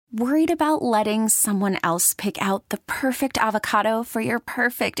Worried about letting someone else pick out the perfect avocado for your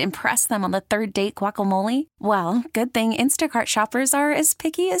perfect impress them on the third date guacamole? Well, good thing Instacart shoppers are as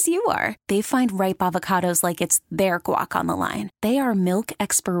picky as you are. They find ripe avocados like it's their guac on the line. They are milk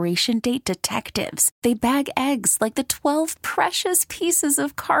expiration date detectives. They bag eggs like the 12 precious pieces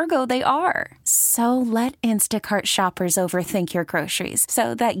of cargo they are. So let Instacart shoppers overthink your groceries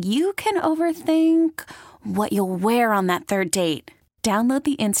so that you can overthink what you'll wear on that third date. Download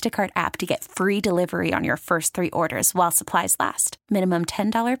the Instacart app to get free delivery on your first 3 orders while supplies last. Minimum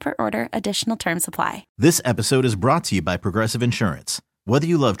 $10 per order. Additional terms apply. This episode is brought to you by Progressive Insurance. Whether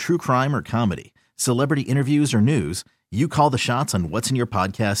you love true crime or comedy, celebrity interviews or news, you call the shots on what's in your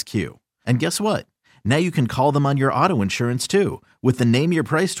podcast queue. And guess what? Now you can call them on your auto insurance too with the Name Your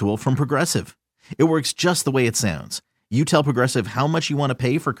Price tool from Progressive. It works just the way it sounds. You tell Progressive how much you want to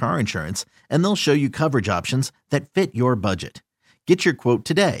pay for car insurance, and they'll show you coverage options that fit your budget. Get your quote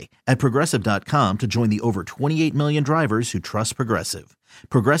today at Progressive.com to join the over 28 million drivers who trust Progressive.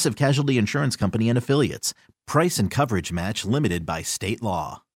 Progressive Casualty Insurance Company and Affiliates. Price and coverage match limited by state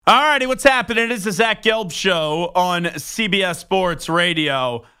law. All righty, what's happening? It is the Zach Gelb Show on CBS Sports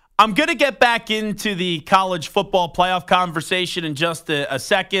Radio. I'm going to get back into the college football playoff conversation in just a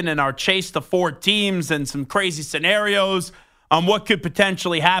second and our chase to 4 teams and some crazy scenarios on what could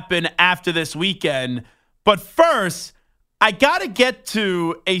potentially happen after this weekend. But first, I got to get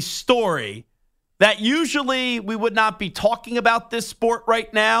to a story that usually we would not be talking about this sport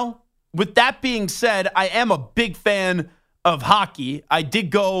right now. With that being said, I am a big fan of hockey. I did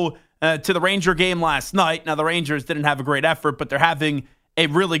go to the Ranger game last night. Now, the Rangers didn't have a great effort, but they're having a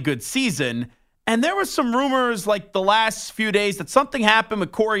really good season. And there were some rumors like the last few days that something happened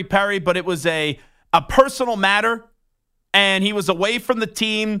with Corey Perry, but it was a personal matter, and he was away from the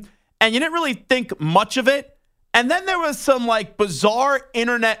team, and you didn't really think much of it. And then there was some like bizarre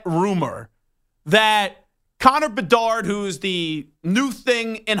internet rumor that Connor Bedard, who's the new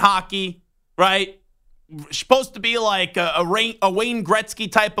thing in hockey, right? Supposed to be like a Wayne Gretzky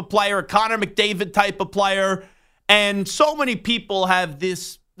type of player, a Connor McDavid type of player. And so many people have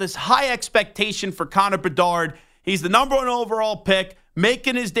this high expectation for Connor Bedard. He's the number 1 overall pick,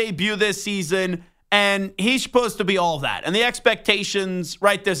 making his debut this season. And he's supposed to be all that. And the expectations,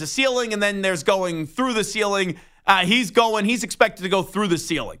 right, there's a ceiling and then there's going through the ceiling. He's expected to go through the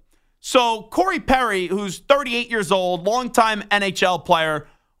ceiling. So Corey Perry, who's 38 years old, longtime NHL player,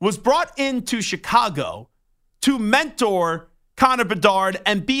 was brought into Chicago to mentor Connor Bedard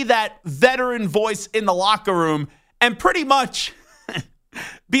and be that veteran voice in the locker room and pretty much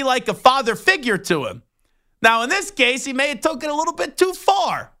be like a father figure to him. Now, in this case, he may have taken it a little bit too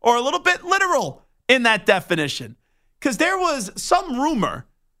far or a little bit literal in that definition, because there was some rumor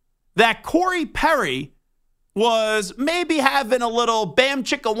that Corey Perry was maybe having a little bam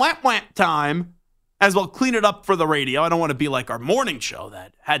chicka wamp wamp time, as well clean it up for the radio. I don't want to be like our morning show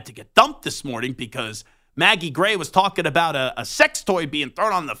that had to get dumped this morning because Maggie Gray was talking about a sex toy being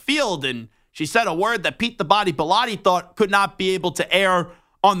thrown on the field, and she said a word that Pete the Body Bilotti thought could not be able to air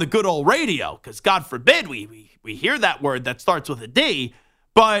on the good old radio, because God forbid we hear that word that starts with a D.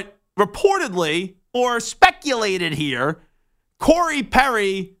 But reportedly, or speculated here, Corey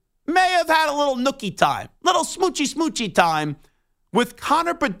Perry may have had a little nookie time, little smoochy time with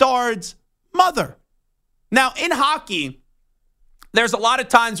Connor Bedard's mother. Now, in hockey, there's a lot of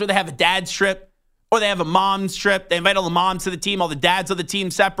times where they have a dad's trip or they have a mom's trip. They invite all the moms to the team, all the dads of the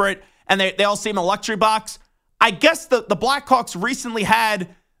team separate, and they all see them in a luxury box. I guess the Blackhawks recently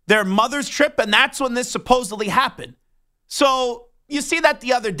had their mother's trip, and that's when this supposedly happened. So you see that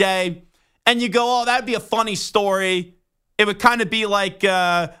the other day, and you go, oh, that'd be a funny story. It would kind of be like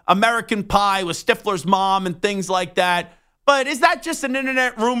American Pie with Stifler's mom and things like that. But is that just an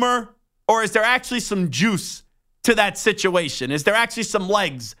internet rumor, or is there actually some juice to that situation? Is there actually some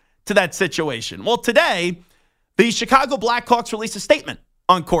legs to that situation? Well, today, the Chicago Blackhawks released a statement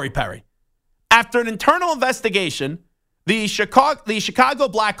on Corey Perry. After an internal investigation, the Chicago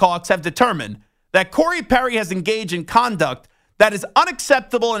Blackhawks have determined that Corey Perry has engaged in conduct that is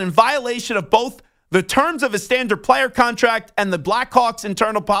unacceptable and in violation of both the terms of his standard player contract and the Blackhawks'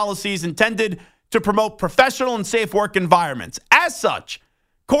 internal policies intended to promote professional and safe work environments. As such,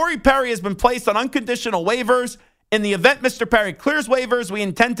 Corey Perry has been placed on unconditional waivers. In the event Mr. Perry clears waivers, we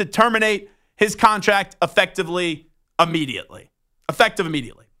intend to terminate his contract effective immediately.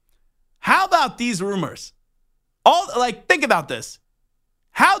 How about these rumors? Think about this.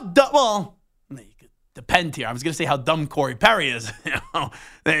 Depend here. I was going to say how dumb Corey Perry is.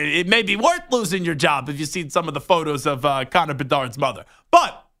 It may be worth losing your job if you've seen some of the photos of Connor Bedard's mother.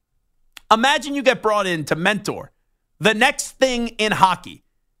 But imagine you get brought in to mentor the next thing in hockey.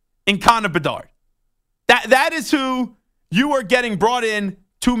 in Connor Bedard. That is who you are getting brought in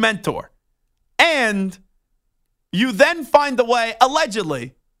to mentor. And you then find a way,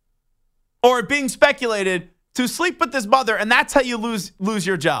 allegedly, or being speculated, to sleep with his mother, and that's how you lose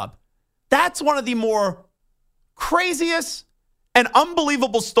your job. That's one of the more craziest and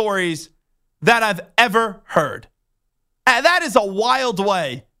unbelievable stories that I've ever heard. And that is a wild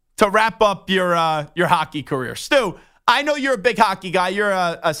way to wrap up your hockey career. Stu, I know you're a big hockey guy. You're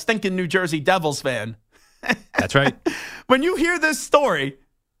a stinking New Jersey Devils fan. That's right. When you hear this story,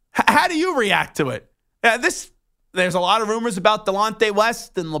 how do you react to it? There's a lot of rumors about Delonte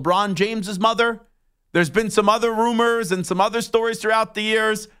West and LeBron James's mother. There's been some other rumors and some other stories throughout the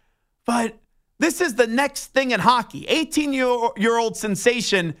years. But this is the next thing in hockey. 18-year-old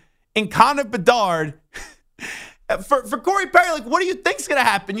sensation in Connor Bedard. For Corey Perry, like, what do you think's going to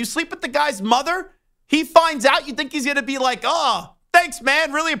happen? You sleep with the guy's mother? He finds out, you think he's going to be like, oh, thanks,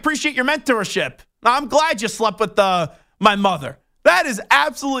 man. Really appreciate your mentorship. I'm glad you slept with my mother. That is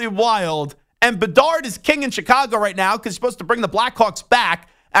absolutely wild. And Bedard is king in Chicago right now because he's supposed to bring the Blackhawks back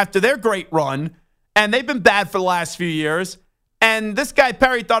after their great run. And they've been bad for the last few years. And this guy,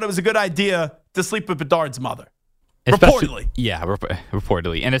 Perry, thought it was a good idea to sleep with Bedard's mother. Reportedly. Yeah,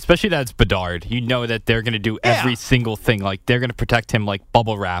 reportedly. And especially that it's Bedard. You know that they're going to do every single thing. Like, they're going to protect him like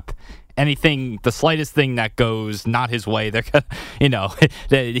bubble wrap. Anything, the slightest thing that goes not his way, they're gonna,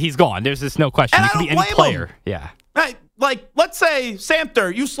 he's gone. There's just no question. And he could be any player. Him. Yeah. Right. Like, let's say,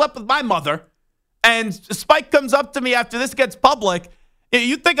 Samter, you slept with my mother, and Spike comes up to me after this gets public.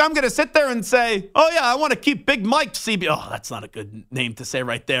 You think I'm going to sit there and say, oh, yeah, I want to keep Big Mike CB. Oh, that's not a good name to say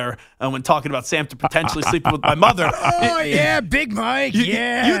right there when talking about Samter potentially sleeping with my mother. Yeah, Big Mike, You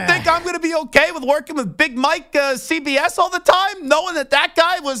think I'm going to be okay with working with Big Mike CBS all the time, knowing that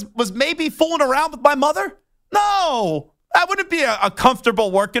guy was maybe fooling around with my mother? No, that wouldn't be a comfortable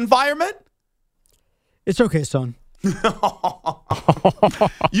work environment. It's okay, son. You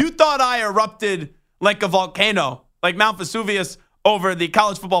thought I erupted like a volcano, like Mount Vesuvius, over the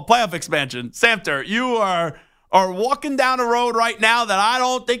college football playoff expansion. Samter, you are walking down a road right now that I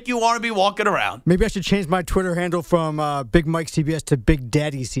don't think you want to be walking around. Maybe I should change my Twitter handle from Big Mike CBS to Big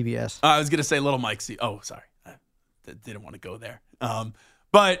Daddy CBS. I was going to say Little Mike C. Oh, sorry. I didn't want to go there.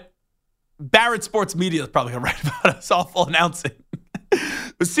 But Barrett Sports Media is probably going to write about us awful announcing.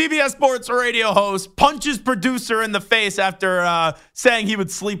 The CBS Sports Radio host punches producer in the face after saying he would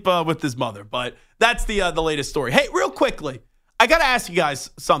sleep with his mother. But that's the latest story. Hey, real quickly, I got to ask you guys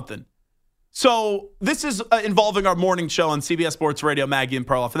something. So this is involving our morning show on CBS Sports Radio, Maggie and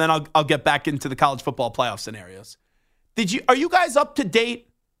Perloff, and then I'll get back into the college football playoff scenarios. Are you guys up to date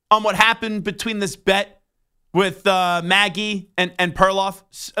on what happened between this bet with Maggie and Perloff?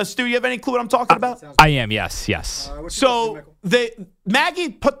 Stu, you have any clue what I'm talking about? I am, yes. So Maggie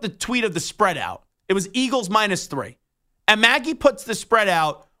put the tweet of the spread out. It was Eagles -3. And Maggie puts the spread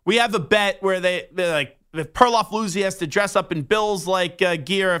out. We have a bet where they're like, if Perloff loses, he has to dress up in Bills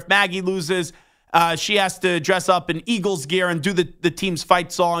gear. If Maggie loses, she has to dress up in Eagles gear and do the team's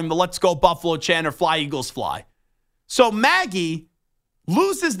fight song, the Let's Go Buffalo chant, or Fly Eagles Fly. So Maggie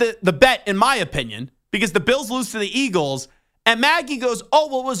loses the bet, in my opinion, because the Bills lose to the Eagles. And Maggie goes, oh,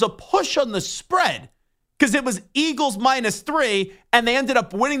 well, it was a push on the spread because it was Eagles -3, and they ended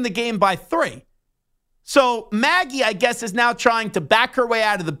up winning the game by 3. So Maggie, I guess, is now trying to back her way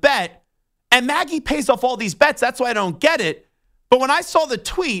out of the bet. And Maggie pays off all these bets. That's why I don't get it. But when I saw the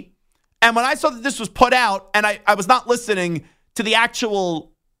tweet and when I saw that this was put out and I was not listening to the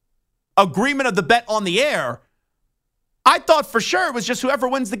actual agreement of the bet on the air, I thought for sure it was just whoever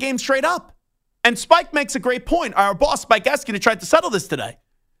wins the game straight up. And Spike makes a great point. Our boss, Spike Eskin, tried to settle this today.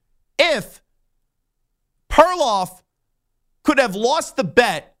 If Perloff could have lost the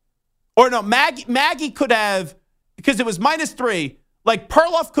bet, or no, Maggie could have, because it was -3, like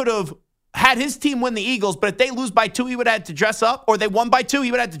Perloff could have had his team win the Eagles, but if they lose by 2, he would have had to dress up, or they won by 2,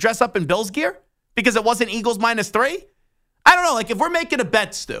 he would have to dress up in Bills gear because it wasn't Eagles -3. I don't know. Like, if we're making a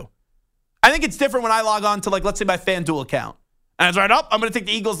bet, Stu, I think it's different when I log on to, like, let's say my FanDuel account. And it's right up, I'm going to take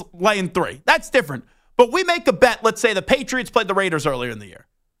the Eagles laying 3. That's different. But we make a bet, let's say the Patriots played the Raiders earlier in the year.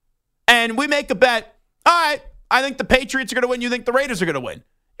 And we make a bet, all right, I think the Patriots are going to win, you think the Raiders are going to win.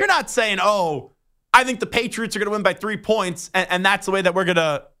 You're not saying, oh, I think the Patriots are going to win by 3 points, and that's the way that we're going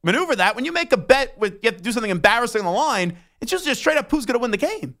to maneuver that. When you make a bet with you have to do something embarrassing on the line, it's just straight up who's going to win the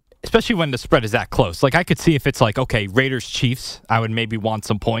game. Especially when the spread is that close. Like, I could see if it's like, okay, Raiders-Chiefs, I would maybe want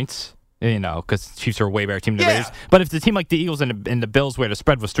some points, because Chiefs are a way better team than the Raiders. But if the team like the Eagles and the Bills, where the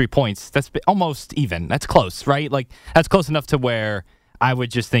spread was 3 points, that's almost even. That's close, right? Like, that's close enough to where I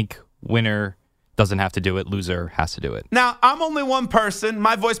would just think winner, doesn't have to do it. Loser has to do it. Now, I'm only one person.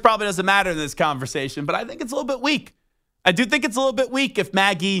 My voice probably doesn't matter in this conversation, but I think it's a little bit weak. I do think it's a little bit weak if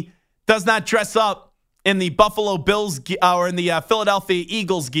Maggie does not dress up in the Buffalo Bills or in the Philadelphia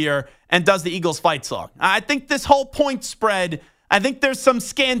Eagles gear and does the Eagles fight song. I think this whole point spread, I think there's some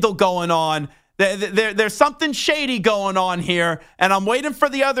scandal going on. There's something shady going on here, and I'm waiting for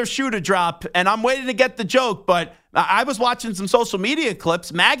the other shoe to drop, and I'm waiting to get the joke, but I was watching some social media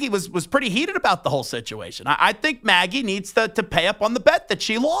clips. Maggie was pretty heated about the whole situation. I think Maggie needs to pay up on the bet that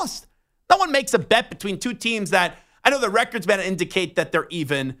she lost. No one makes a bet between two teams that, I know the record's going to indicate that they're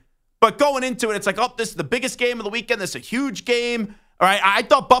even, but going into it, it's like, oh, this is the biggest game of the weekend. This is a huge game. All right, I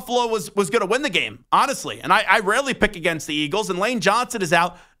thought Buffalo was going to win the game, honestly. And I rarely pick against the Eagles. And Lane Johnson is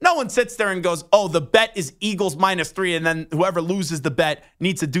out. No one sits there and goes, oh, the bet is Eagles -3. And then whoever loses the bet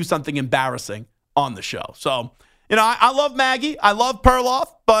needs to do something embarrassing on the show. So, I love Maggie. I love Playloff,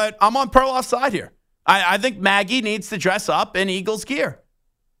 but I'm on Playloff's side here. I think Maggie needs to dress up in Eagles gear.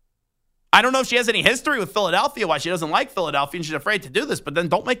 I don't know if she has any history with Philadelphia, why she doesn't like Philadelphia and she's afraid to do this, but then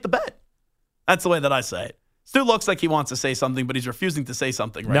don't make the bet. That's the way that I say it. Stu looks like he wants to say something, but he's refusing to say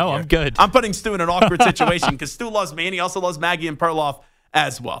something right No, here. I'm good. I'm putting Stu in an awkward situation because Stu loves me, and he also loves Maggie and Playloff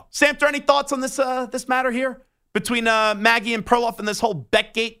as well. Samter, any thoughts on this matter here between Maggie and Playloff and this whole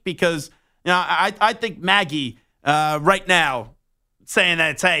Betgate? Because I think Maggie right now saying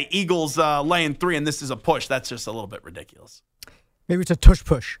that it's, hey, Eagles laying 3 and this is a push, that's just a little bit ridiculous. Maybe it's a tush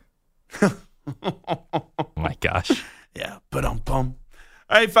push. Oh, my gosh. Yeah, ba-dum-bum.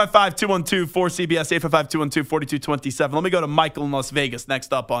 855-212-4CBS, 855-212-4227. Let me go to Michael in Las Vegas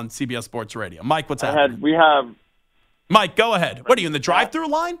next up on CBS Sports Radio. Mike, what's happening? Mike, go ahead. What are you, in the drive-through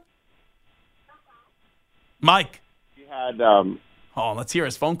line? Mike. We had let's hear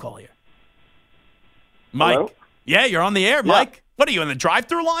his phone call here. Mike. Hello? Yeah, you're on the air, Yeah. Mike. What are you, in the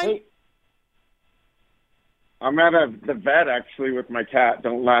drive-through line? Hey. I'm at the vet, actually, with my cat.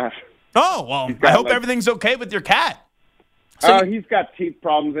 Don't laugh. Oh, well, I hope everything's okay with your cat. He's got teeth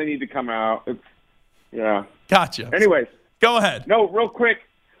problems. They need to come out. Yeah. Gotcha. Anyways. Go ahead. No, real quick.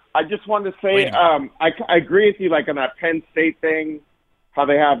 I just wanted to say I agree with you, like, on that Penn State thing, how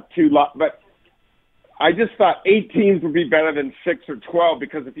they have 2 lots. But I just thought 8 teams would be better than 6 or 12,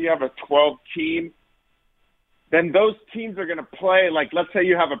 because if you have a 12 team, then those teams are going to play, like, let's say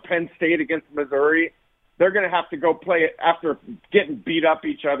you have a Penn State against Missouri. They're going to have to go play it after getting beat up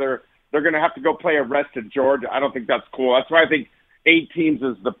each other. They're going to have to go play a rest at Georgia. I don't think that's cool. That's why I think 8 teams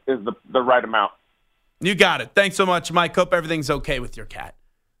is the right amount. You got it. Thanks so much, Mike. Hope everything's okay with your cat.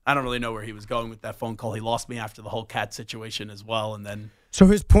 I don't really know where he was going with that phone call. He lost me after the whole cat situation as well, and then. So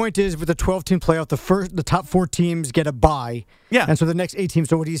his point is, with the 12-team playoff, the top 4 teams get a bye. Yeah. And so the next 8 teams.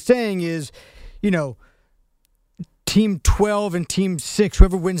 So what he's saying is, Team 12 and Team 6,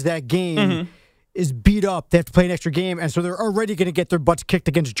 whoever wins that game, is beat up. They have to play an extra game, and so they're already going to get their butts kicked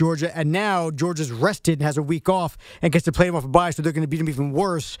against Georgia. And now Georgia's rested and has a week off and gets to play them off a bye, so they're going to beat them even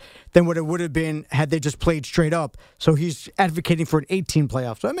worse than what it would have been had they just played straight up. So he's advocating for an 18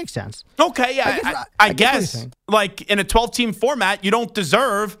 playoff. So that makes sense. Okay, yeah, I guess like in a 12-team format, you don't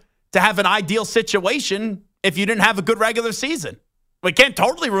deserve to have an ideal situation if you didn't have a good regular season. We can't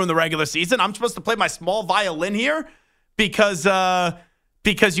totally ruin the regular season. I'm supposed to play my small violin here because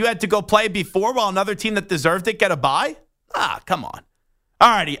you had to go play before while another team that deserved it get a bye? Come on. All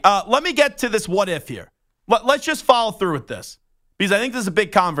righty. Let me get to this what if here. Let's just follow through with this because I think this is a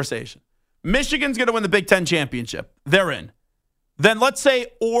big conversation. Michigan's going to win the Big Ten championship. They're in. Then let's say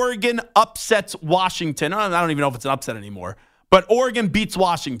Oregon upsets Washington. I don't even know if it's an upset anymore. But Oregon beats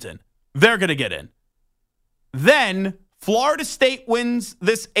Washington. They're going to get in. Then Florida State wins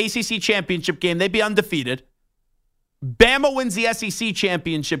this ACC championship game. They'd be undefeated. Bama wins the SEC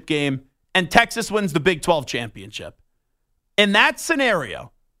championship game, and Texas wins the Big 12 championship. In that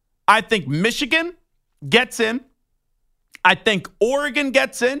scenario, I think Michigan gets in. I think Oregon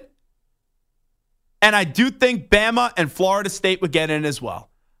gets in. And I do think Bama and Florida State would get in as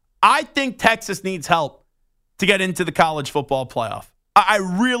well. I think Texas needs help to get into the college football playoff. I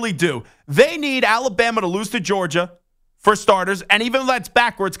really do. They need Alabama to lose to Georgia, for starters, and even though that's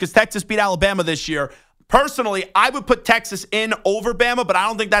backwards because Texas beat Alabama this year, personally, I would put Texas in over Bama, but I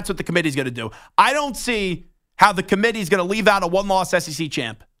don't think that's what the committee's going to do. I don't see how the committee's going to leave out a one-loss SEC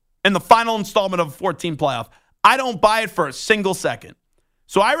champ in the final installment of a 14 playoff. I don't buy it for a single second.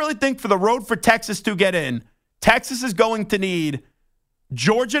 So I really think for the road for Texas to get in, Texas is going to need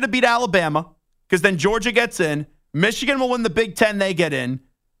Georgia to beat Alabama because then Georgia gets in. Michigan will win the Big Ten, they get in.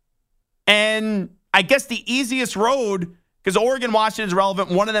 And I guess the easiest road, because Oregon, Washington is relevant,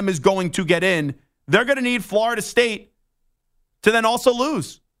 one of them is going to get in. They're going to need Florida State to then also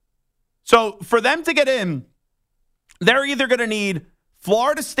lose. So for them to get in, they're either going to need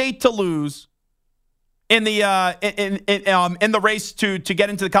Florida State to lose in the in the race to get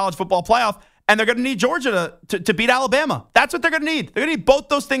into the college football playoff, and they're going to need Georgia to beat Alabama. That's what they're going to need. They're going to need both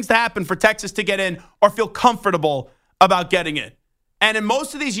those things to happen for Texas to get in or feel comfortable about getting in. And in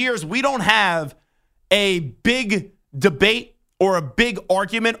most of these years, we don't have a big debate or a big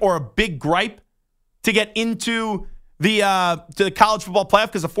argument or a big gripe to get into the to the college football playoff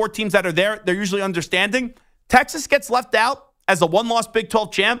because the 4 teams that are there, they're usually understanding. Texas gets left out as a one-loss Big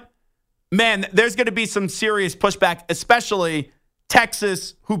 12 champ. Man, there's going to be some serious pushback, especially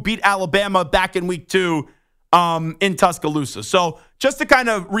Texas, who beat Alabama back in week 2 in Tuscaloosa. So just to kind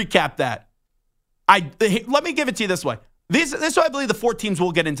of recap that, let me give it to you this way. This is why I believe the 4 teams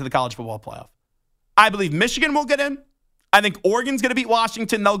will get into the college football playoff. I believe Michigan will get in. I think Oregon's going to beat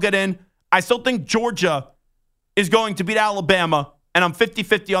Washington. They'll get in. I still think Georgia is going to beat Alabama, and I'm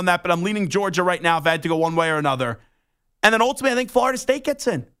 50-50 on that, but I'm leaning Georgia right now if I had to go one way or another. And then ultimately, I think Florida State gets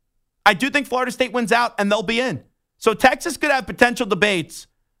in. I do think Florida State wins out, and they'll be in. So Texas could have potential debates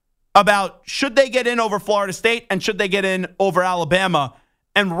about should they get in over Florida State and should they get in over Alabama.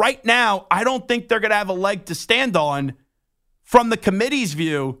 And right now, I don't think they're going to have a leg to stand on from the committee's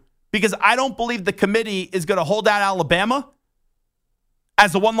view, because I don't believe the committee is going to hold out Alabama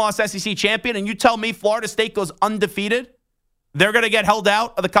as a one-loss SEC champion. And you tell me Florida State goes undefeated, they're going to get held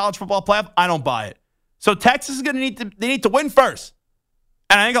out of the college football playoff? I don't buy it. So Texas is going to need to win first.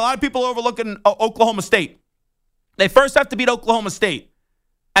 And I think a lot of people are overlooking Oklahoma State. They first have to beat Oklahoma State,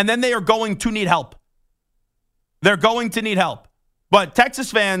 and then they are going to need help. They're going to need help. But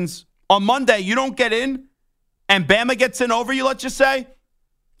Texas fans, on Monday, you don't get in, and Bama gets in over you, let's just say,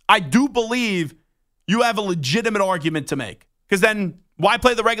 I do believe you have a legitimate argument to make. Because then why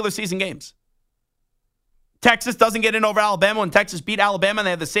play the regular season games? Texas doesn't get in over Alabama when Texas beat Alabama and they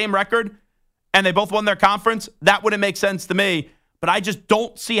have the same record and they both won their conference. That wouldn't make sense to me. But I just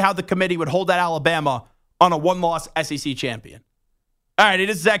don't see how the committee would hold out Alabama on a one-loss SEC champion. All right, it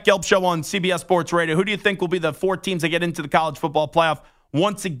is Zach Gelb Show on CBS Sports Radio. Who do you think will be the 4 teams that get into the college football playoff?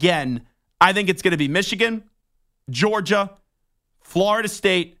 Once again, I think it's going to be Michigan, Georgia, Florida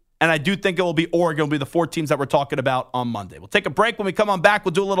State, and I do think it will be Oregon, will be the 4 teams that we're talking about on Monday. We'll take a break. When we come on back,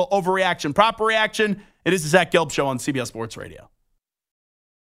 we'll do a little overreaction, proper reaction. It is the Zach Gelb Show on CBS Sports Radio.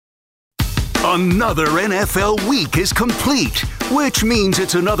 Another NFL week is complete, which means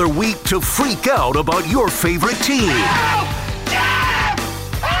it's another week to freak out about your favorite team.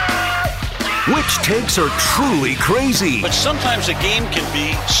 Which takes are truly crazy. But sometimes a game can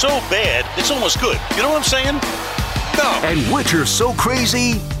be so bad, it's almost good. You know what I'm saying? No. And which are so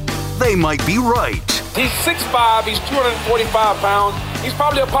crazy, they might be right. He's 6'5", he's 245 pounds. He's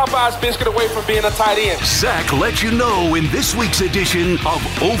probably a Popeye's biscuit away from being a tight end. Zach let you know in this week's edition of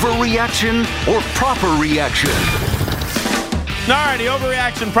Overreaction or Proper Reaction. All righty,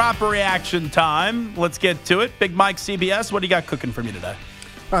 overreaction, proper reaction time. Let's get to it. Big Mike, CBS, what do you got cooking for me today?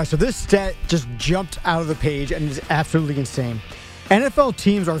 All right, so this stat just jumped out of the page and is absolutely insane. NFL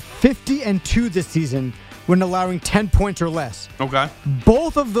teams are 50-2 this season when allowing 10 points or less. Okay.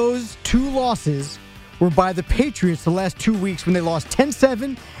 Both of those 2 losses were by the Patriots the last 2 weeks when they lost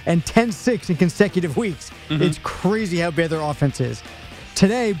 10-7 and 10-6 in consecutive weeks. Mm-hmm. It's crazy how bad their offense is.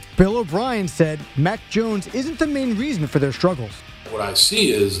 Today, Bill O'Brien said Mac Jones isn't the main reason for their struggles. What I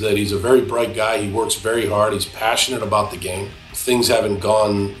see is that he's a very bright guy. He works very hard. He's passionate about the game. Things haven't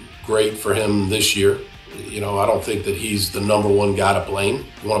gone great for him this year. You know, I don't think that he's the number one guy to blame.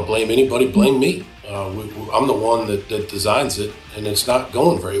 You want to blame anybody, blame me. I'm the one that designs it, and it's not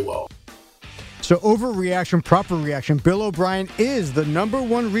going very well. So overreaction, proper reaction. Bill O'Brien is the number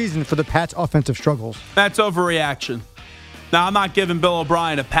one reason for the Pats' offensive struggles. That's overreaction. Now, I'm not giving Bill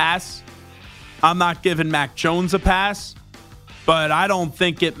O'Brien a pass. I'm not giving Mac Jones a pass. But I don't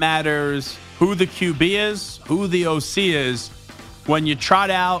think it matters who the QB is, who the OC is, when you trot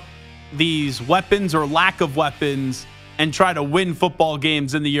out these weapons or lack of weapons and try to win football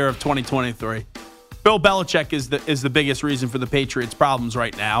games in the year of 2023. Bill Belichick is the biggest reason for the Patriots' problems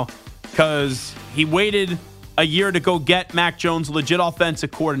right now, because he waited a year to go get Mac Jones, legit offensive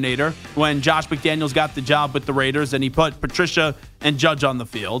coordinator, when Josh McDaniels got the job with the Raiders, and he put Patricia and Judge on the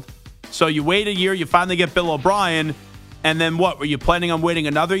field. So you wait a year, you finally get Bill O'Brien, and then what? Were you planning on waiting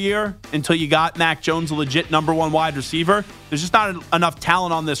another year until you got Mac Jones, a legit number one wide receiver? There's just not enough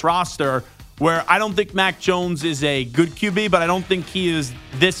talent on this roster where I don't think Mac Jones is a good QB, but I don't think he is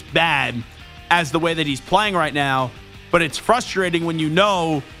this bad as the way that he's playing right now. But it's frustrating when you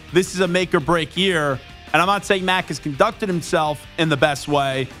know this is a make or break year. And I'm not saying Mac has conducted himself in the best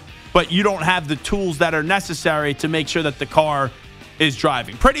way, but you don't have the tools that are necessary to make sure that the car is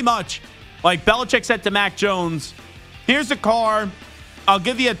driving. Pretty much Like Belichick said to Mac Jones, here's a car. I'll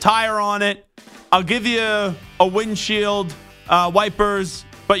give you a tire on it. I'll give you a windshield, wipers,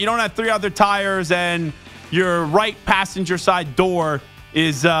 but you don't have 3 other tires, and your right passenger side door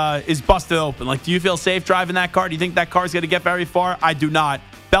is busted open. Like, do you feel safe driving that car? Do you think that car's going to get very far? I do not.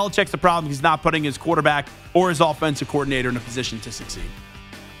 Belichick's the problem. He's not putting his quarterback or his offensive coordinator in a position to succeed.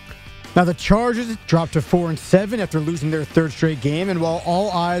 Now, the Chargers dropped to 4-7 after losing their 3rd straight game, and while all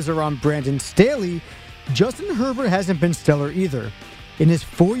eyes are on Brandon Staley, Justin Herbert hasn't been stellar either. In his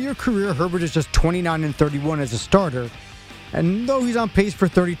 4-year career, Herbert is just 29-31 as a starter, and though he's on pace for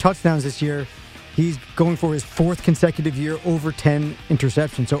 30 touchdowns this year, he's going for his 4th consecutive year over 10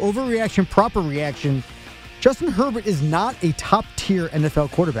 interceptions. So overreaction, proper reaction. Justin Herbert is not a top-tier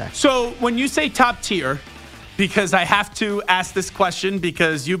NFL quarterback. So when you say top-tier, because I have to ask this question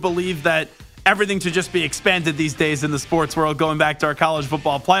because you believe that everything should just be expanded these days in the sports world, going back to our college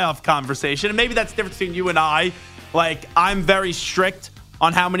football playoff conversation. And maybe that's the difference between you and I. Like, I'm very strict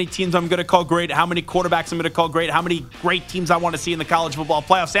on how many teams I'm going to call great, how many quarterbacks I'm going to call great, how many great teams I want to see in the college football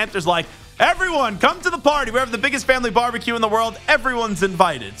playoff. Santa's like, everyone, come to the party. We have the biggest family barbecue in the world. Everyone's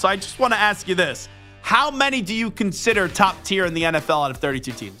invited. So I just want to ask you this. How many do you consider top tier in the NFL out of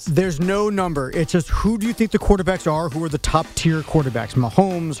 32 teams? There's no number. It's just who do you think the quarterbacks are? Who are the top tier quarterbacks?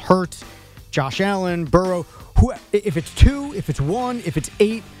 Mahomes, Hurts, Josh Allen, Burrow. Who? If it's 2, if it's 1, if it's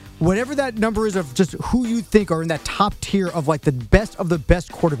 8, whatever that number is of just who you think are in that top tier of like the best of the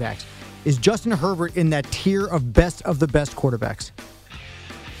best quarterbacks. Is Justin Herbert in that tier of the best quarterbacks?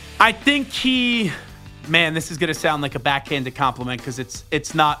 I think this is going to sound like a backhanded compliment because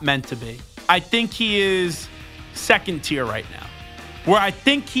it's not meant to be. I think he is 2nd tier right now, where I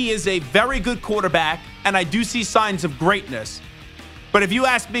think he is a very good quarterback, and I do see signs of greatness. But if you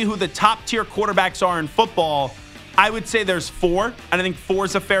ask me who the top tier quarterbacks are in football, I would say there's 4, and I think 4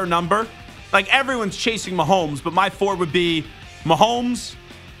 is a fair number. Like, everyone's chasing Mahomes, but my 4 would be Mahomes,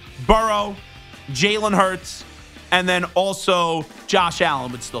 Burrow, Jalen Hurts, and then also Josh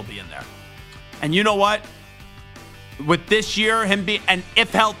Allen would still be in there. And you know what? With this year, and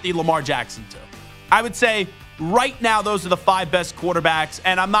if healthy, Lamar Jackson too. I would say right now, those are the 5 best quarterbacks.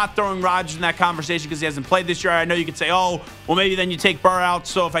 And I'm not throwing Rodgers in that conversation because he hasn't played this year. I know you could say, oh, well, maybe then you take Burrow out.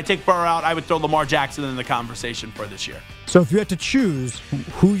 So if I take Burrow out, I would throw Lamar Jackson in the conversation for this year. So if you had to choose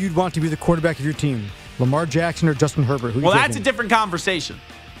who you'd want to be the quarterback of your team, Lamar Jackson or Justin Herbert, well, that's a different conversation.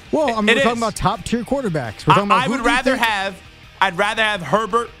 Well, we're talking about top tier quarterbacks. We're talking about I'd rather have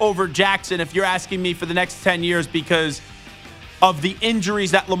Herbert over Jackson if you're asking me for the next 10 years because of the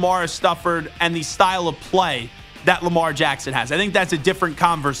injuries that Lamar has suffered and the style of play that Lamar Jackson has. I think that's a different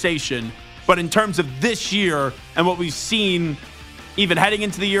conversation. But in terms of this year and what we've seen even heading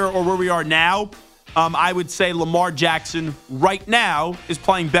into the year or where we are now, I would say Lamar Jackson right now is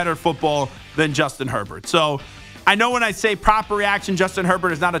playing better football than Justin Herbert. So I know when I say proper reaction, Justin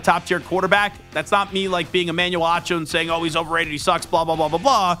Herbert is not a top-tier quarterback. That's not me like being Emmanuel Acho and saying, oh, he's overrated, he sucks, blah, blah, blah, blah,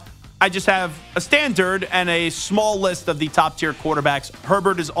 blah. I just have a standard and a small list of the top-tier quarterbacks.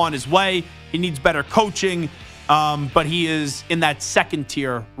 Herbert is on his way. He needs better coaching, but he is in that 2nd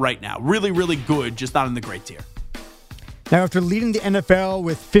tier right now. Really, really good, just not in the great tier. Now, after leading the NFL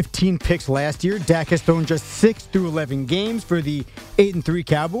with 15 picks last year, Dak has thrown just 6 through 11 games for the 8-3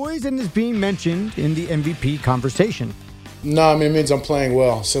 Cowboys and is being mentioned in the MVP conversation. No, it means I'm playing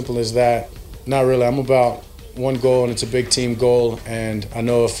well. Simple as that. Not really. I'm about one goal, and it's a big team goal. And I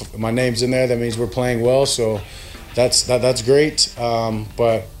know if my name's in there, that means we're playing well. So that's great.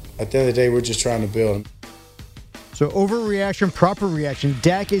 But at the end of the day, we're just trying to build. So overreaction, proper reaction.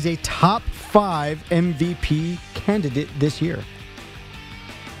 Dak is a top 5 MVP candidate this year.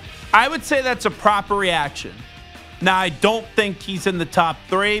 I would say that's a proper reaction. Now, I don't think he's in the top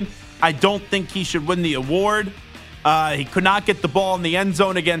 3. I don't think he should win the award. He could not get the ball in the end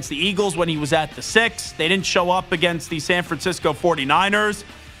zone against the Eagles when he was at the 6. They didn't show up against the San Francisco 49ers.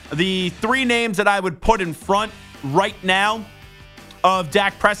 The 3 names that I would put in front right now of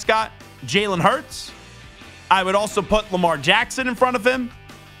Dak Prescott, Jalen Hurts. I would also put Lamar Jackson in front of him.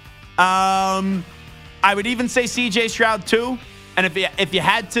 I would even say C.J. Stroud too. And if you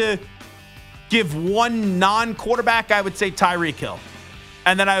had to give one non-quarterback, I would say Tyreek Hill.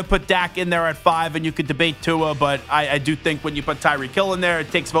 And then I would put Dak in there at 5, and you could debate Tua, but I do think when you put Tyreek Hill in there, it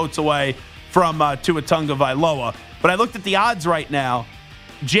takes votes away from Tua Tagovailoa. But I looked at the odds right now.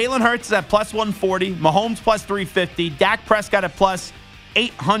 Jalen Hurts is at plus 140, Mahomes plus 350, Dak Prescott at plus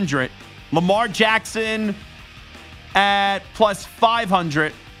 800, Lamar Jackson at plus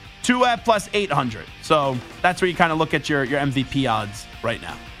 500, Tua at plus 800. So that's where you kind of look at your MVP odds right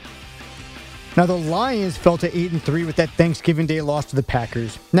now. Now, the Lions fell to 8-3 with that Thanksgiving Day loss to the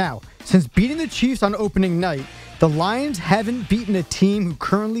Packers. Now, since beating the Chiefs on opening night, the Lions haven't beaten a team who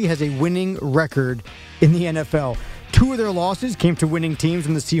currently has a winning record in the NFL. 2 of their losses came to winning teams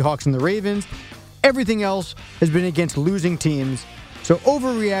from the Seahawks and the Ravens. Everything else has been against losing teams. So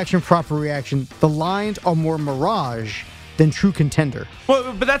overreaction, proper reaction. The Lions are more mirage than true contender.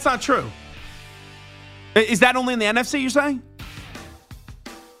 Well, but that's not true. Is that only in the NFC, you're saying?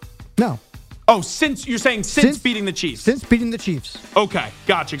 No. Oh, since beating the Chiefs. Since beating the Chiefs. Okay,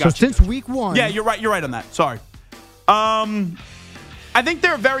 gotcha. So since week 1. Yeah, you're right on that. Sorry. I think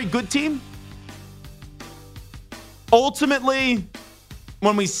they're a very good team. Ultimately,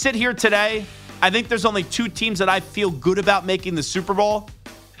 when we sit here today, I think there's only 2 teams that I feel good about making the Super Bowl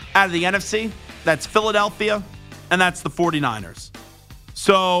out of the NFC. That's Philadelphia, and that's the 49ers.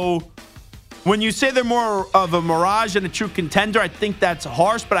 So when you say they're more of a mirage and a true contender, I think that's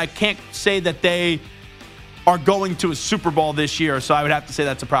harsh, but I can't say that they are going to a Super Bowl this year, so I would have to say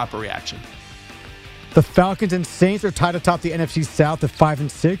that's a proper reaction. The Falcons and Saints are tied atop the NFC South at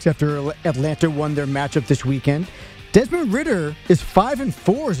 5-6 after Atlanta won their matchup this weekend. Desmond Ridder is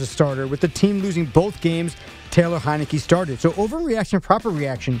 5-4 as a starter, with the team losing both games Taylor Heineke started. So overreaction, proper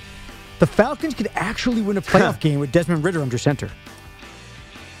reaction. The Falcons could actually win a playoff game with Desmond Ridder under center.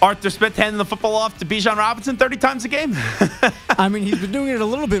 Arthur Smith handing the football off to Bijan Robinson 30 times a game? I mean, he's been doing it a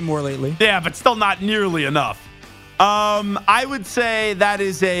little bit more lately. Yeah, but still not nearly enough. I would say that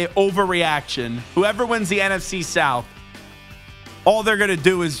is a overreaction. Whoever wins the NFC South, all they're going to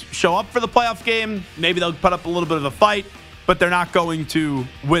do is show up for the playoff game. Maybe they'll put up a little bit of a fight, but they're not going to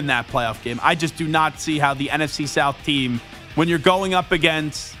win that playoff game. I just do not see how the NFC South team, when you're going up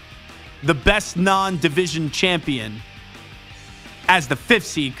against the best non-division champion as the 5th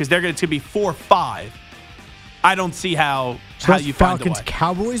seed, because they're going to be 4-5, I don't see how you find a way. Falcons,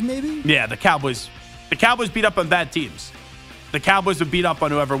 Cowboys, maybe? Yeah, the Cowboys. The Cowboys beat up on bad teams. The Cowboys would beat up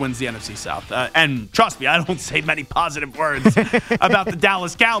on whoever wins the NFC South. And trust me, I don't say many positive words about the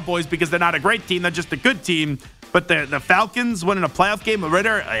Dallas Cowboys because they're not a great team. They're just a good team. But the Falcons winning a playoff game with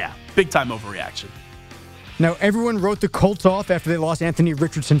Ridder, yeah, big-time overreaction. Now, everyone wrote the Colts off after they lost Anthony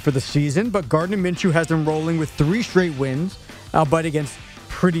Richardson for the season, but Gardner Minshew has them rolling with 3 straight wins, but against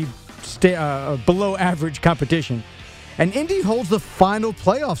pretty below-average competition. And Indy holds the final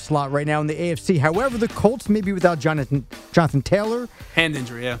playoff slot right now in the AFC. However, the Colts may be without Jonathan Taylor. Hand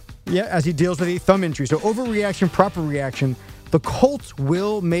injury, yeah. Yeah, as he deals with a thumb injury. So overreaction, proper reaction. The Colts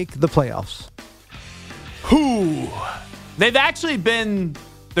will make the playoffs. Whew. They've actually been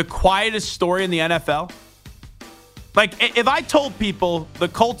the quietest story in the NFL. Like, if I told people the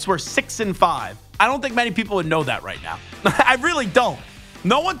Colts were 6-5, I don't think many people would know that right now. I really don't.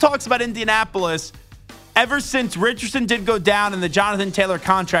 No one talks about Indianapolis ever since Richardson did go down and the Jonathan Taylor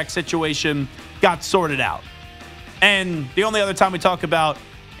contract situation got sorted out. And the only other time we talk about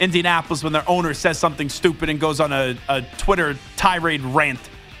Indianapolis when their owner says something stupid and goes on a Twitter tirade rant,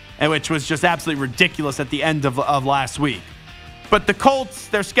 which was just absolutely ridiculous at the end of last week. But the Colts,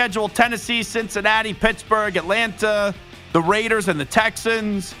 their schedule, Tennessee, Cincinnati, Pittsburgh, Atlanta, the Raiders, and the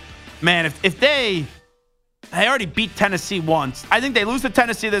Texans. Man, if they already beat Tennessee once. I think they lose to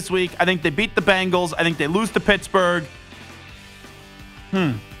Tennessee this week. I think they beat the Bengals. I think they lose to Pittsburgh.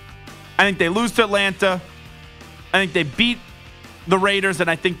 I think they lose to Atlanta. I think they beat the Raiders, and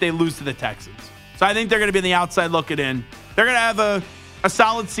I think they lose to the Texans. So I think they're going to be on the outside looking in. They're going to have a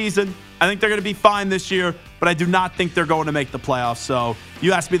solid season. I think they're going to be fine this year, but I do not think they're going to make the playoffs. So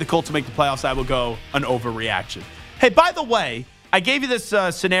you ask me the Colts to make the playoffs, I will go an overreaction. Hey, by the way, I gave you this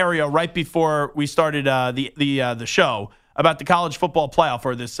scenario right before we started the show about the college football playoff,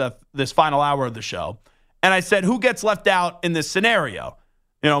 or this final hour of the show. And I said, who gets left out in this scenario?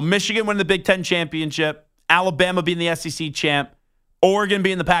 You know, Michigan winning the Big Ten championship, Alabama being the SEC champ, Oregon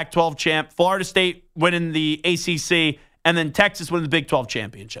being the Pac-12 champ, Florida State winning the ACC, and then Texas winning the Big 12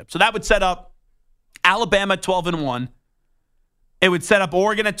 championship. So that would set up Alabama 12-1. It would set up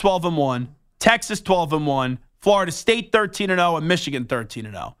Oregon at 12-1, Texas 12-1, Florida State 13-0, and Michigan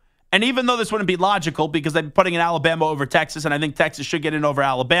 13-0. And even though this wouldn't be logical because they'd be putting in Alabama over Texas, and I think Texas should get in over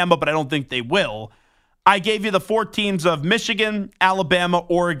Alabama, but I don't think they will, I gave you the 4 teams of Michigan, Alabama,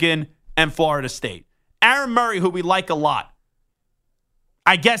 Oregon, and Florida State. Aaron Murray, who we like a lot,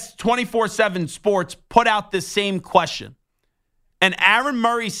 I guess 24/7 Sports put out this same question. And Aaron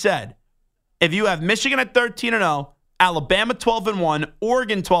Murray said, if you have Michigan at 13-0, Alabama 12-1,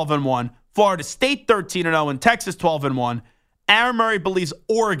 Oregon 12-1, Florida State 13-0, and Texas 12-1, Aaron Murray believes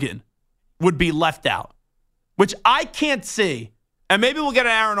Oregon would be left out, which I can't see. And maybe we'll get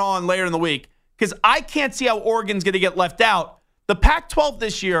Aaron on later in the week because I can't see how Oregon's going to get left out. The Pac-12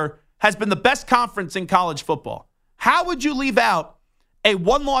 this year has been the best conference in college football. How would you leave out a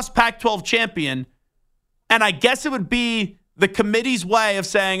one-loss Pac-12 champion? And I guess it would be the committee's way of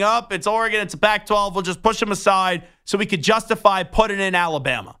saying, it's Oregon, it's a Pac-12, we'll just push them aside so we could justify putting in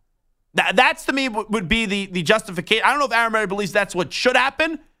Alabama. That's, to me, would be the justification. I don't know if Aaron Murray believes that's what should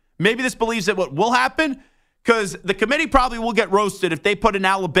happen. Maybe this believes that what will happen, because the committee probably will get roasted if they put in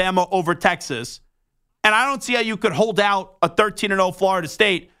Alabama over Texas. And I don't see how you could hold out a 13-0 Florida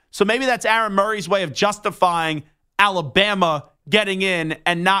State. So maybe that's Aaron Murray's way of justifying Alabama getting in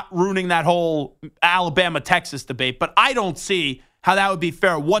and not ruining that whole Alabama-Texas debate. But I don't see how that would be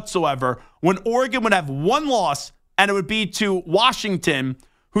fair whatsoever when Oregon would have one loss, and it would be to Washington,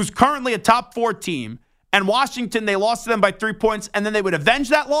 who's currently a top 4 team. And Washington, they lost to them by 3 points, and then they would avenge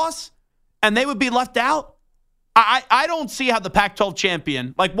that loss, and they would be left out. I don't see how the Pac-12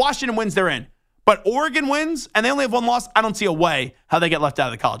 champion, like Washington wins, they're in. But Oregon wins, and they only have one loss. I don't see a way how they get left out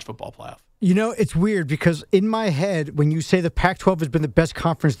of the college football playoff. You know, it's weird because in my head, when you say the Pac-12 has been the best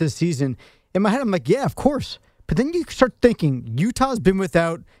conference this season, in my head, I'm like, yeah, of course. But then you start thinking, Utah's been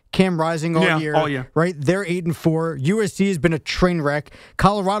without Cam Rising all year, right? They're 8-4. USC has been a train wreck.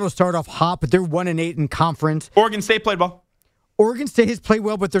 Colorado started off hot, but they're 1-8 in conference. Oregon State played well. Oregon State has played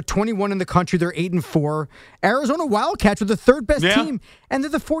well, but they're 21 in the country. They're 8-4. Arizona Wildcats are the third best team, and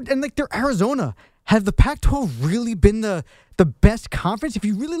they're the fourth. And like they're Arizona. Have the Pac-12 really been the best conference? If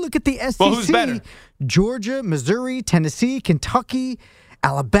you really look at the SEC, well, who's better? Georgia, Missouri, Tennessee, Kentucky,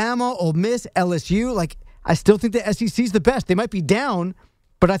 Alabama, Ole Miss, LSU. Like I still think the SEC is the best. They might be down,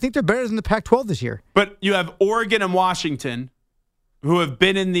 but I think they're better than the Pac-12 this year. But you have Oregon and Washington, who have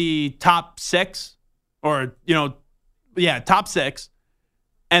been in the top 6, or top 6,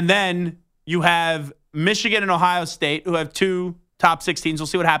 and then you have Michigan and Ohio State, who have 2 top 6 teams. We'll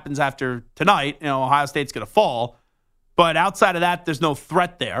see what happens after tonight. Ohio State's going to fall. But outside of that, there's no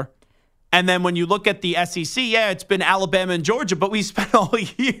threat there. And then when you look at the SEC, it's been Alabama and Georgia, but we spent all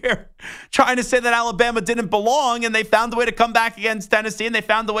year trying to say that Alabama didn't belong, and they found a way to come back against Tennessee, and they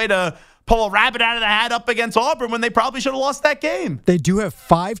found a way to pull a rabbit out of the hat up against Auburn when they probably should have lost that game. They do have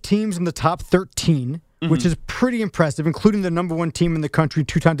 5 teams in the top 13, which is pretty impressive, including the number 1 team in the country,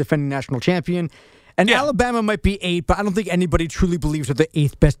 2-time defending national champion. And Alabama might be 8, but I don't think anybody truly believes they're the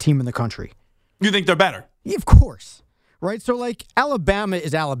 8th best team in the country. You think they're better? Yeah, of course. Right? So, like, Alabama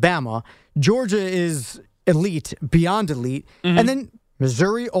is Alabama. Georgia is elite, beyond elite. And then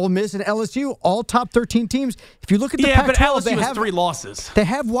Missouri, Ole Miss, and LSU, all top 13 teams. If you look at the Pac-12, but LSU they has have 3 losses. They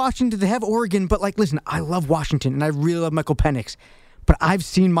have Washington, they have Oregon, but, like, listen, I love Washington, and I really love Michael Penix. But I've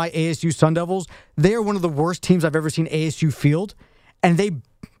seen my ASU Sun Devils. They are one of the worst teams I've ever seen ASU field, and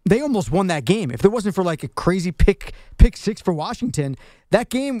they almost won that game. If there wasn't for like a crazy pick 6 for Washington, that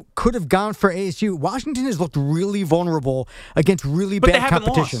game could have gone for ASU. Washington has looked really vulnerable against really bad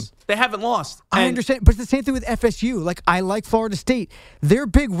competition. They haven't lost. I understand, but it's the same thing with FSU. Like, I like Florida State. Their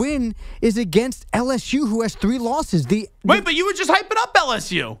big win is against LSU, who has 3 losses. Wait, but you were just hyping up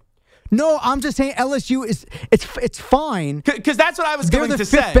LSU. No, I'm just saying LSU it's fine. Because that's what I was going to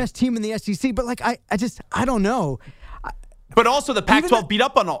say. They're the 5th best team in the SEC, but like I don't know. But also the Pac-12 beat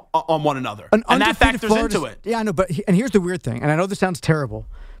up on one another, and that factors into it. Yeah, I know, and here's the weird thing, and I know this sounds terrible,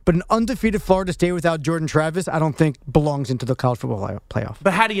 but an undefeated Florida State without Jordan Travis, I don't think belongs into the college football playoff.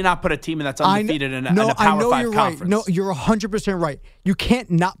 But how do you not put a team that's undefeated in a Power 5 conference? Right. No, you're 100% right. You can't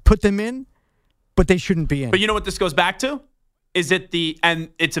not put them in, but they shouldn't be in. But you know what this goes back to? And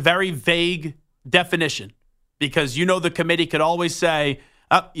it's a very vague definition, because the committee could always say,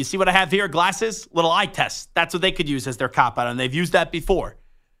 you see what I have here? Glasses? Little eye test. That's what they could use as their cop-out, and they've used that before.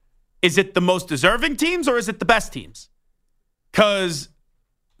 Is it the most deserving teams, or is it the best teams? Because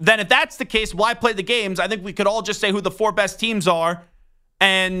then if that's the case, why play the games? I think we could all just say who the 4 best teams are,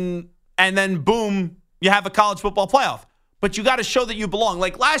 and then boom, you have a college football playoff. But you got to show that you belong.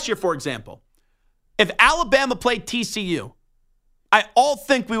 Like last year, for example, if Alabama played TCU, I all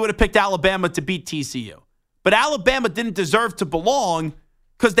think we would have picked Alabama to beat TCU. But Alabama didn't deserve to belong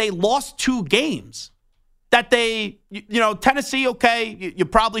because they lost 2 games. That Tennessee, okay, you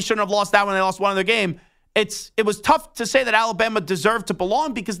probably shouldn't have lost that when they lost one other game. It was tough to say that Alabama deserved to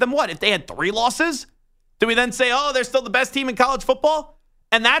belong, because then what? If they had 3 losses, do we then say, oh, they're still the best team in college football?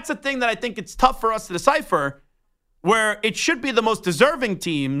 And that's a thing that I think it's tough for us to decipher, where it should be the most deserving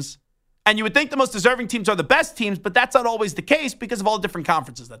teams. And you would think the most deserving teams are the best teams, but that's not always the case because of all the different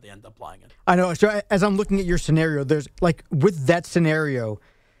conferences that they end up playing in. I know. So as I'm looking at your scenario, there's with that scenario,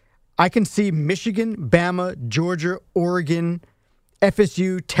 I can see Michigan, Bama, Georgia, Oregon,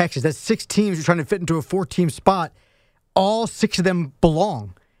 FSU, Texas. That's 6 teams you're trying to fit into a 4-team spot. All 6 of them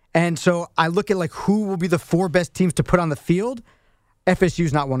belong. And so I look at who will be the 4 best teams to put on the field.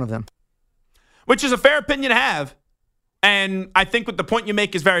 FSU's not one of them. Which is a fair opinion to have. And I think what the point you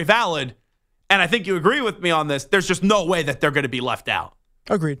make is very valid. And I think you agree with me on this. There's just no way that they're going to be left out.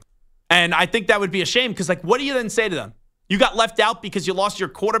 Agreed. And I think that would be a shame because, like, what do you then say to them? You got left out because you lost your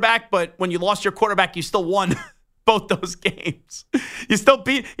quarterback, but when you lost your quarterback, you still won both those games. You still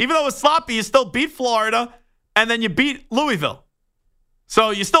beat, even though it was sloppy, you still beat Florida, and then you beat Louisville.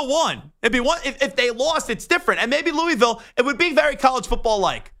 So you still won. It'd be one if they lost, it's different. And maybe Louisville, it would be very college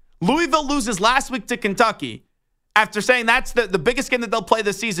football-like. Louisville loses last week to Kentucky after saying that's the biggest game that they'll play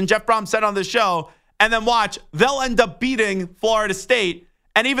this season. Jeff Brom said on the show, and then watch, they'll end up beating Florida State.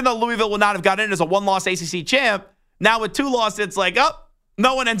 And even though Louisville would not have gotten in as a one-loss ACC champ, now with 2 losses, it's like,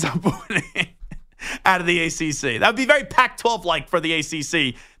 no one ends up winning out of the ACC. That would be very Pac-12-like for the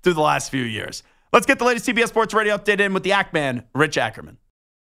ACC through the last few years. Let's get the latest CBS Sports Radio update in with the Ackman, Rich Ackerman.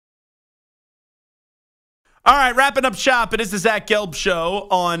 All right, wrapping up shop. It is the Zach Gelb Show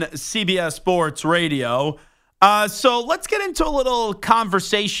on CBS Sports Radio. So let's get into a little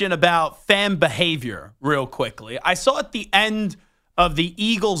conversation about fan behavior real quickly. I saw at the end of the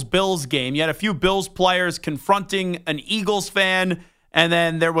Eagles-Bills game, you had a few Bills players confronting an Eagles fan, and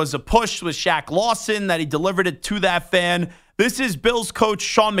then there was a push with Shaq Lawson that he delivered it to that fan. This is Bills coach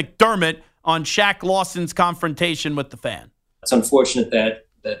Sean McDermott on Shaq Lawson's confrontation with the fan. It's unfortunate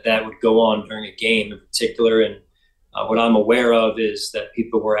that would go on during a game in particular, and what I'm aware of is that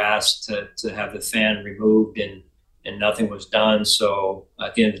people were asked to have the fan removed, and nothing was done. So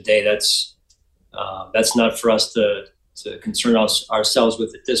at the end of the day, that's not for us to concern ourselves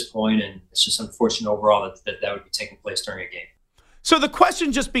with at this point, and it's just unfortunate overall that would be taking place during a game. So the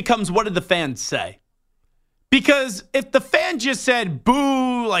question just becomes, what did the fans say? Because if the fan just said,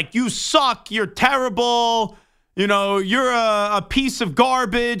 boo, like, you suck, you're terrible, you know, you're a piece of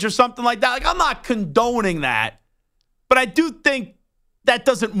garbage or something like that, like, I'm not condoning that. But I do think that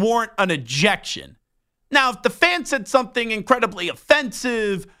doesn't warrant an ejection. Now, if the fan said something incredibly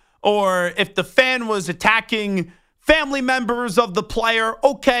offensive, or if the fan was attacking family members of the player,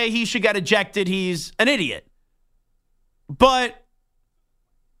 okay, he should get ejected. He's an idiot. But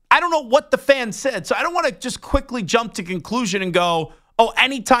I don't know what the fan said, so I don't want to just quickly jump to conclusion and go, oh,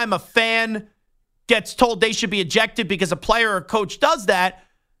 anytime a fan gets told they should be ejected because a player or coach does that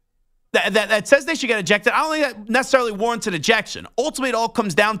says they should get ejected, I don't think that necessarily warrants an ejection. Ultimately, it all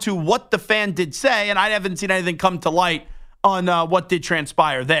comes down to what the fan did say, and I haven't seen anything come to light on what did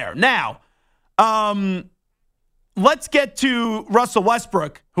transpire there. Now, let's get to Russell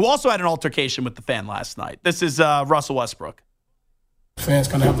Westbrook, who also had an altercation with the fan last night. This is Russell Westbrook. Fans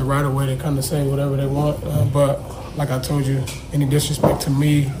kind of have the right of way to kind of say whatever they want, but like I told you, any disrespect to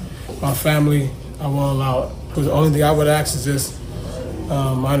me, my family, I won't allow it. Because the only thing I would ask is just,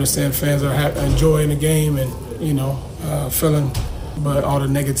 I understand fans are enjoying the game and, feeling, but all the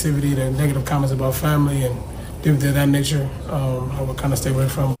negativity, the negative comments about family and things of that nature, I would kind of stay away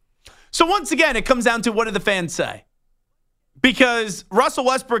from. So once again, it comes down to what did the fans say? Because Russell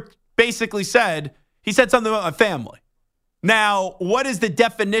Westbrook basically said something about my family. Now, what is the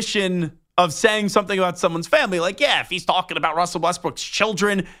definition of saying something about someone's family? Like, yeah, if he's talking about Russell Westbrook's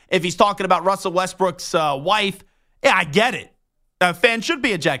children, if he's talking about Russell Westbrook's wife, yeah, I get it. A fan should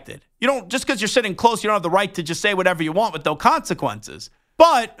be ejected. You don't, just because you're sitting close, you don't have the right to just say whatever you want with no consequences.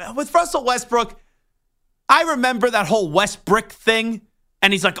 But with Russell Westbrook, I remember that whole Westbrook thing,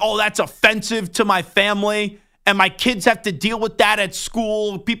 and he's like, oh, that's offensive to my family, and my kids have to deal with that at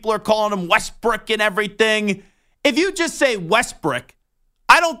school. People are calling him Westbrook and everything. If you just say Westbrook,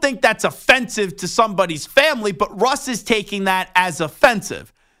 I don't think that's offensive to somebody's family, but Russ is taking that as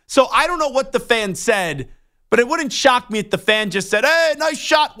offensive. So I don't know what the fan said, but it wouldn't shock me if the fan just said, hey, nice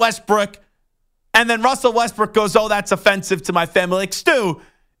shot, Westbrook. And then Russell Westbrook goes, oh, that's offensive to my family. Like, Stu,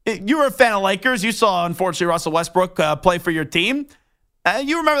 you were a fan of Lakers. You saw, unfortunately, Russell Westbrook play for your team.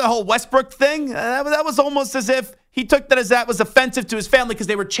 You remember the whole Westbrook thing? That was almost as if he took that as that was offensive to his family because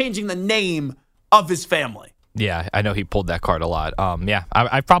they were changing the name of his family. Yeah, I know he pulled that card a lot.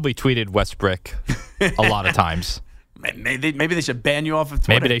 I've probably tweeted Westbrook a lot of times. Maybe they should ban you off of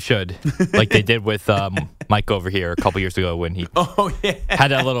Twitter. Maybe they should, like they did with Mike over here a couple years ago when he had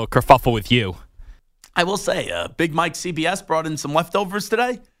that little kerfuffle with you. I will say, Big Mike CBS brought in some leftovers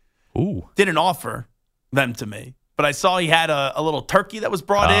today. Ooh. Didn't offer them to me, but I saw he had a little turkey that was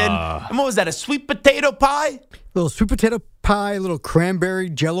brought in. And what was that, a sweet potato pie? Little sweet potato pie, a little cranberry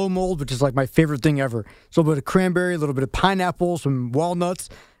jello mold, which is like my favorite thing ever. So a little bit of cranberry, a little bit of pineapple, some walnuts,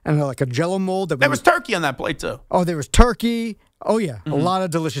 and like a jello mold. There was turkey on that plate, too. Oh, there was turkey. Oh, yeah. Mm-hmm. A lot of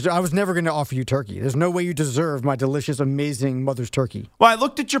delicious. I was never going to offer you turkey. There's no way you deserve my delicious, amazing mother's turkey. Well, I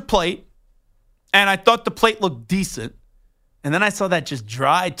looked at your plate, and I thought the plate looked decent. And then I saw that just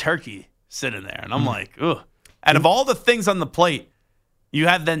dry turkey sitting there. And I'm like, ugh. Out of all the things on the plate, you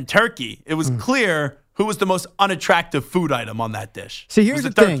have then turkey. It was clear who was the most unattractive food item on that dish. See, here's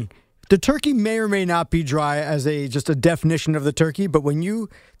the thing. The turkey may or may not be dry as just a definition of the turkey, but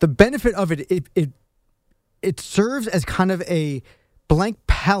the benefit of it serves as kind of a blank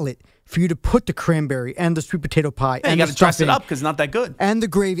palette for you to put the cranberry and the sweet potato pie and you got to dress it up because it's not that good. And the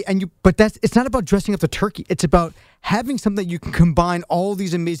gravy. But it's not about dressing up the turkey. It's about having something that you can combine all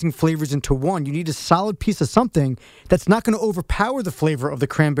these amazing flavors into one. You need a solid piece of something that's not going to overpower the flavor of the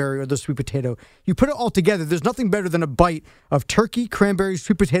cranberry or the sweet potato. You put it all together. There's nothing better than a bite of turkey, cranberry,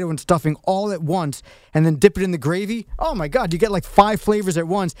 sweet potato, and stuffing all at once, and then dip it in the gravy. Oh my God, you get like 5 flavors at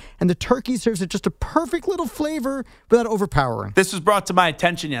once, and the turkey serves it just a perfect little flavor without overpowering. This was brought to my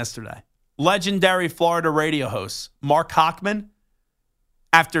attention yesterday. Legendary Florida radio host Mark Hochman,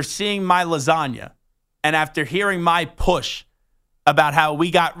 after seeing my lasagna and after hearing my push about how we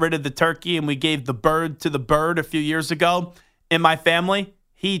got rid of the turkey and we gave the bird to the bird a few years ago in my family,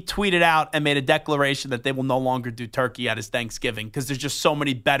 he tweeted out and made a declaration that they will no longer do turkey at his Thanksgiving because there's just so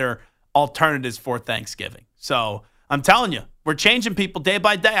many better alternatives for Thanksgiving. So I'm telling you, we're changing people day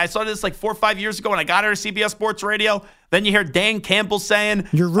by day. I saw this like 4 or 5 years ago when I got here to CBS Sports Radio. Then you hear Dan Campbell saying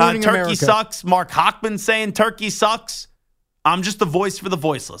turkey America sucks. Mark Hochman saying turkey sucks. I'm just the voice for the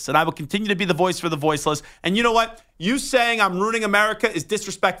voiceless, and I will continue to be the voice for the voiceless. And you know what? You saying I'm ruining America is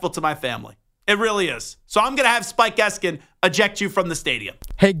disrespectful to my family. It really is. So I'm going to have Spike Eskin eject you from the stadium.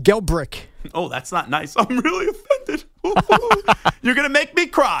 Hey, Gelbrick. Oh, that's not nice. I'm really offended. You're going to make me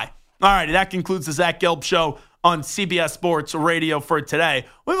cry. All righty, that concludes the Zach Gelb Show on CBS Sports Radio for today.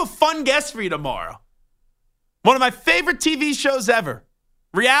 We have a fun guest for you tomorrow. One of my favorite TV shows ever,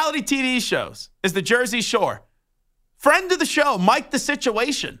 reality TV shows, is The Jersey Shore. Friend of the show, Mike the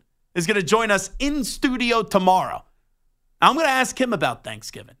Situation, is going to join us in studio tomorrow. I'm going to ask him about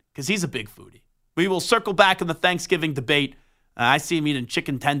Thanksgiving because he's a big foodie. We will circle back in the Thanksgiving debate. I see him eating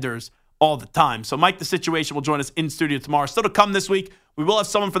chicken tenders all the time. So Mike the Situation will join us in studio tomorrow. Still to come this week, we will have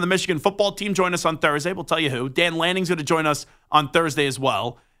someone from the Michigan football team join us on Thursday. We'll tell you who. Dan Lanning's going to join us on Thursday as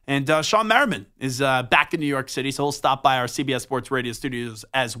well. And Sean Merriman is back in New York City, so he'll stop by our CBS Sports Radio studios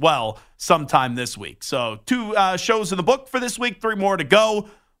as well sometime this week. So 2 shows in the book for this week, 3 more to go.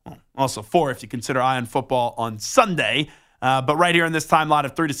 Well, also 4 if you consider Ion Football on Sunday. But right here in this time lot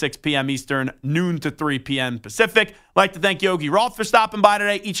of 3 to 6 p.m. Eastern, noon to 3 p.m. Pacific. I'd like to thank Yogi Roth for stopping by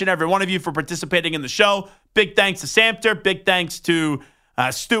today, each and every one of you for participating in the show. Big thanks to Samter. Big thanks to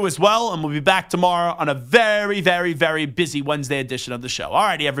Stu as well. And we'll be back tomorrow on a very, very, very busy Wednesday edition of the show. All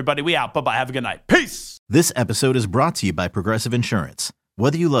righty, everybody. We out. Bye-bye. Have a good night. Peace. This episode is brought to you by Progressive Insurance.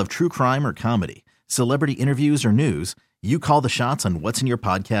 Whether you love true crime or comedy, celebrity interviews or news, you call the shots on what's in your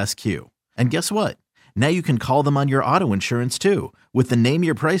podcast queue. And guess what? Now you can call them on your auto insurance too with the Name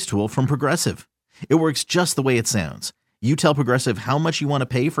Your Price tool from Progressive. It works just the way it sounds. You tell Progressive how much you want to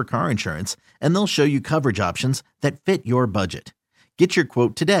pay for car insurance, and they'll show you coverage options that fit your budget. Get your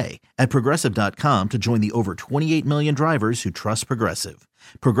quote today at Progressive.com to join the over 28 million drivers who trust Progressive.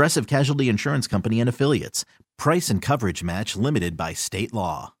 Progressive Casualty Insurance Company and Affiliates. Price and coverage match limited by state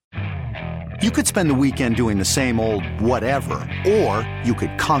law. You could spend the weekend doing the same old whatever, or you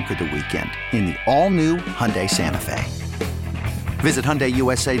could conquer the weekend in the all-new Hyundai Santa Fe. Visit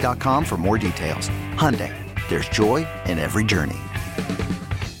HyundaiUSA.com for more details. Hyundai, there's joy in every journey.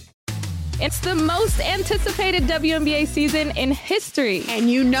 It's the most anticipated WNBA season in history. And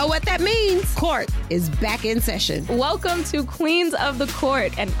you know what that means. Court is back in session. Welcome to Queens of the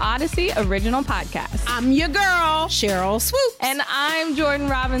Court, an Odyssey original podcast. I'm your girl, Cheryl Swoops. And I'm Jordan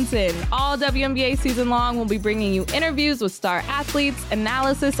Robinson. All WNBA season long, we'll be bringing you interviews with star athletes,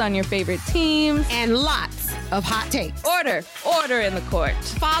 analysis on your favorite teams, and lots of hot takes. Order in the court.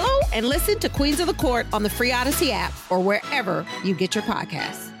 Follow and listen to Queens of the Court on the free Odyssey app or wherever you get your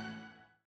podcasts.